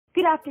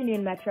Good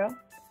afternoon, Metro.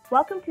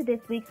 Welcome to this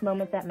week's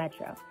Moments at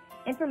Metro.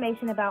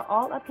 Information about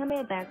all upcoming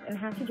events and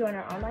how to join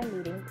our online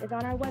meetings is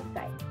on our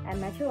website at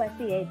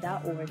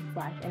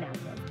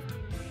metrosca.org/announcements.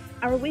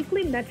 Our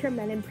weekly Metro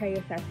Men in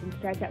Prayer session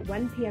starts at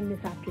 1 p.m.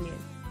 this afternoon.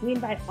 We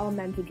invite all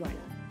men to join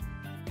us.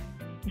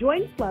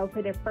 Join Flow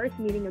for their first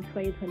meeting of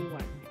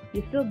 2021.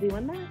 You still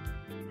doing that?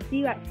 See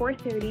you at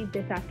 4:30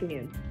 this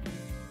afternoon.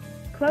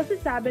 Close the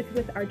Sabbath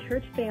with our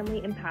church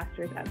family and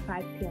pastors at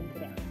 5 p.m.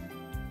 today.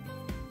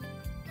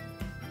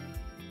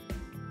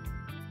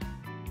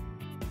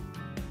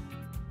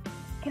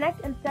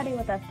 Connect and study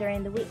with us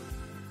during the week.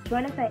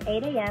 Join us at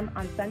 8 a.m.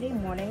 on Sunday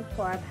mornings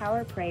for our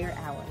Power Prayer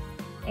Hour.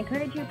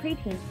 Encourage your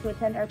preteens to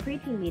attend our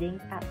preteen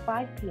meetings at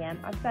 5 p.m.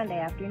 on Sunday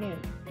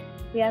afternoons.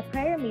 We have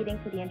prayer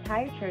meetings for the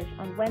entire church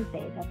on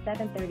Wednesdays at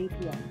 7:30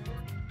 p.m.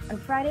 On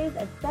Fridays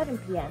at 7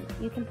 p.m.,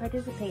 you can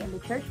participate in the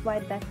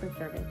church-wide Vesper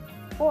service.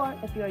 Or,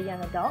 if you're a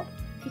young adult,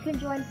 you can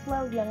join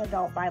Flow's Young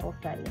Adult Bible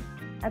Study.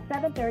 At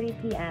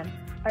 7:30 p.m.,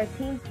 our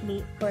teens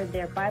meet for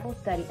their Bible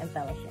study and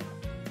fellowship.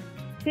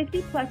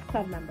 50-plus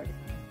club members.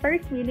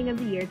 First meeting of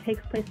the year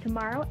takes place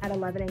tomorrow at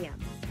 11 a.m.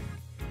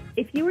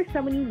 If you or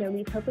someone you know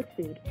needs help with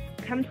food,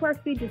 come to our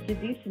food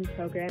distribution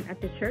program at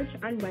the church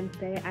on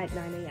Wednesday at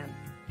 9 a.m.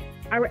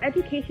 Our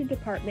education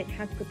department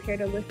has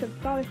prepared a list of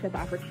scholarship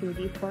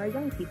opportunities for our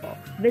young people.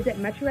 Visit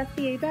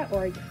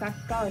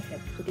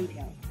metrosca.org/scholarships for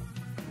details.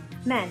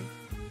 Men,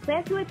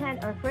 plan to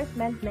attend our first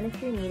men's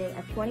ministry meeting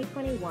of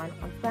 2021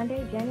 on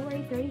Sunday,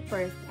 January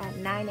 31st at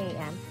 9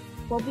 a.m.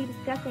 We'll be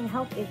discussing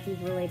health issues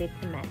related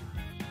to men.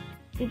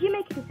 Did you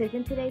make a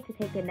decision today to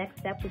take the next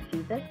step with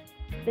Jesus?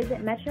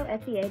 Visit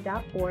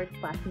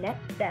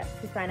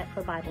metrosca.org/nextsteps to sign up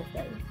for Bible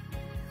study.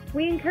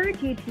 We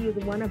encourage you to use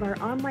one of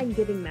our online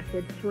giving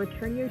methods to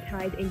return your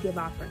tithe and give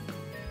offerings.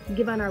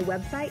 Give on our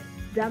website,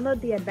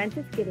 download the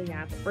Adventist giving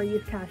app, or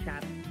use Cash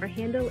App. Our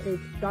handle is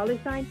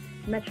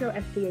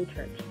 $MetroSCA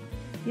Church.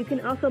 You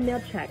can also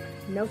mail checks,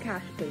 no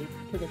cash please,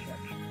 to the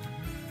church.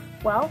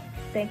 Well,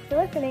 thanks for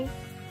listening.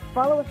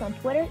 Follow us on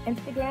Twitter,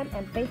 Instagram,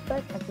 and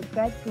Facebook, and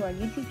subscribe to our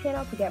YouTube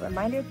channel to get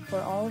reminders for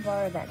all of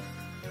our events.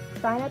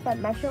 Sign up at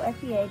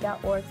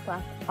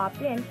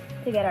metrosca.org/opt-in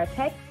to get our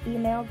text,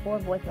 emails, or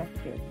voice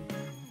messages.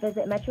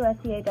 Visit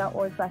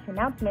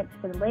metrosca.org/announcements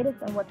for the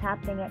latest on what's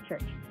happening at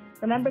church.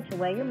 Remember to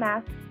wear your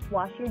mask,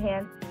 wash your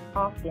hands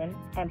often,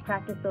 and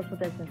practice social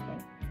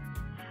distancing.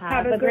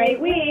 Have a great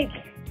week!